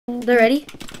They're ready.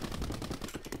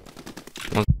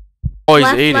 Oh, he's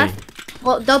left, eating. Left.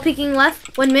 Well, double peeking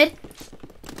left. One mid.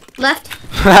 Left.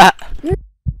 Alright,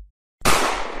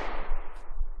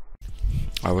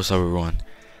 what's up everyone?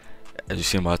 As you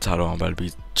see in my title, I'm about to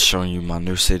be showing you my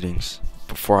new settings.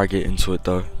 Before I get into it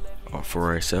though, for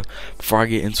Raw Accel. Before I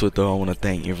get into it though, I want to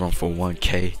thank everyone for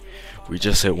 1K. We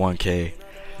just hit 1K.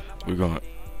 We're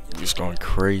just going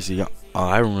crazy.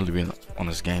 I haven't really been on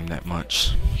this game that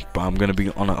much, but I'm gonna be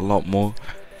on it a lot more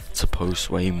to post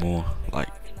way more. Like,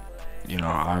 you know,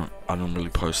 I don't really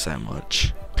post that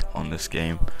much on this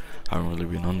game. I haven't really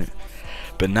been on it,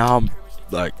 but now I'm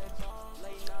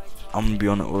gonna be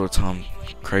on it all the time.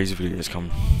 Crazy videos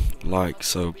come,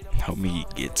 so help me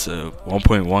get to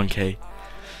 1.1K.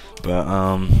 But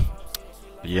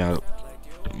yeah,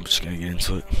 I'm just gonna get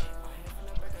into it.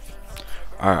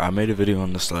 Alright, I made a video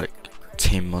on this like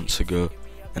 10 months ago,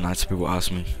 and lots of people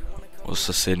asked me, what's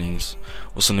the settings?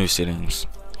 What's the new settings?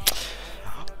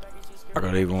 I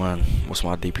got everyone. What's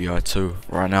my DPI too?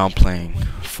 Right now I'm playing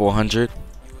 400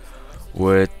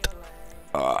 with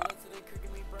let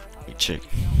me check.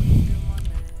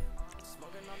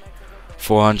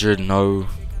 400, no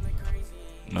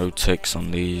ticks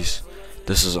on these.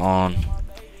 This is on,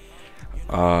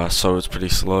 so it's pretty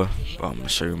slow, but I'm gonna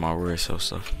show you my Raw Accel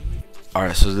stuff.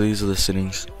 Alright, so these are the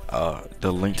settings.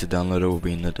 The link to download it will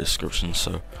be in the description.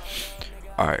 So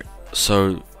alright,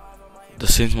 so the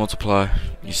settings multiply,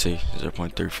 you see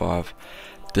 0.35.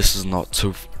 this is not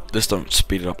too, this don't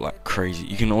speed it up like crazy.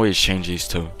 You can always change these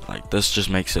too. Like, this just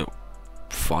makes it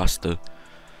faster.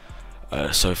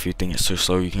 So if you think it's too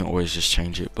slow, you can always just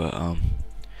change it. But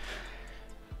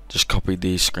just copy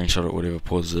these, screenshot it, whatever,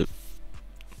 pause it,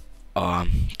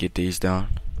 get these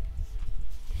down.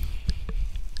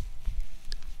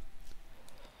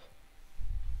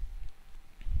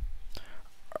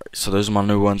 Alright, so those are my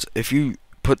new ones. If you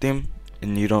put them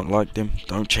and you don't like them,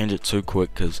 don't change it too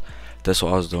quick, because that's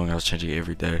what I was doing. I was changing it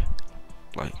every day,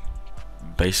 like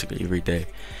basically every day,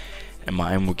 and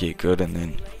my aim will get good, and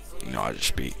then, you know, I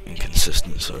just be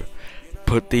inconsistent. So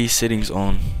put these settings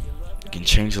on. You can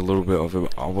change a little bit of it,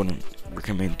 but I wouldn't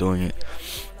recommend doing it.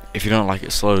 If you don't like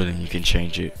it slow, then you can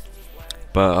change it.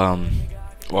 But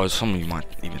well, some of you might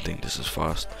even think this is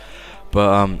fast,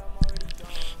 but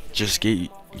just get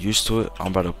used to it. I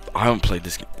haven't played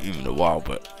this game even a while,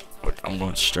 but I'm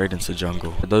going straight into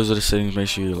jungle. Those are the settings, make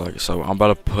sure you like it. So I'm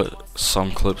about to put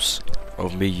some clips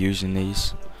of me using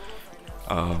these.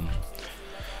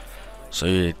 So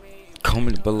yeah,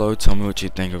 comment below, tell me what you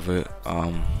think of it.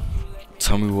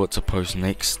 Tell me what to post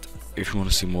next. If you want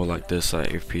to see more like this, like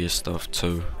FPS stuff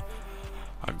too,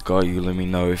 I got you. Let me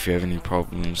know if you have any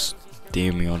problems.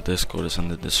 DM me on Discord, it's in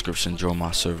the description. Join my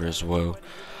server as well,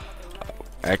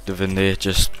 active in there.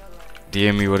 Just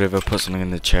DM me whatever, put something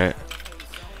in the chat.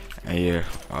 And yeah,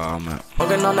 I'm out.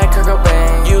 Smoking on that Kirk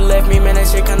bang. You left me, man, that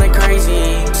shit kinda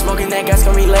crazy. Smoking that gas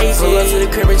got me lazy. Pull up to the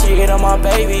crib and she hit on my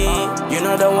baby. You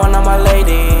know the one on my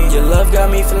lady. Your love got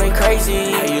me feeling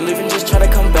crazy. How you leaving, just try to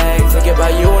come back. Forget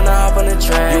about you when I hop on the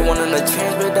track. You wanting a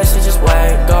chance, but that shit just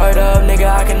whack. Guard up, nigga,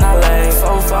 I cannot lag.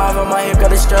 4-5 on my hip,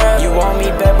 got a strap. You want me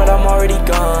back, but I'm already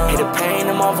gone. Hear the pain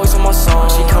in my voice on my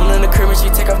song. She coming in the crib and she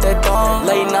take off that thong.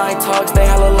 Late night talks, they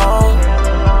hella long.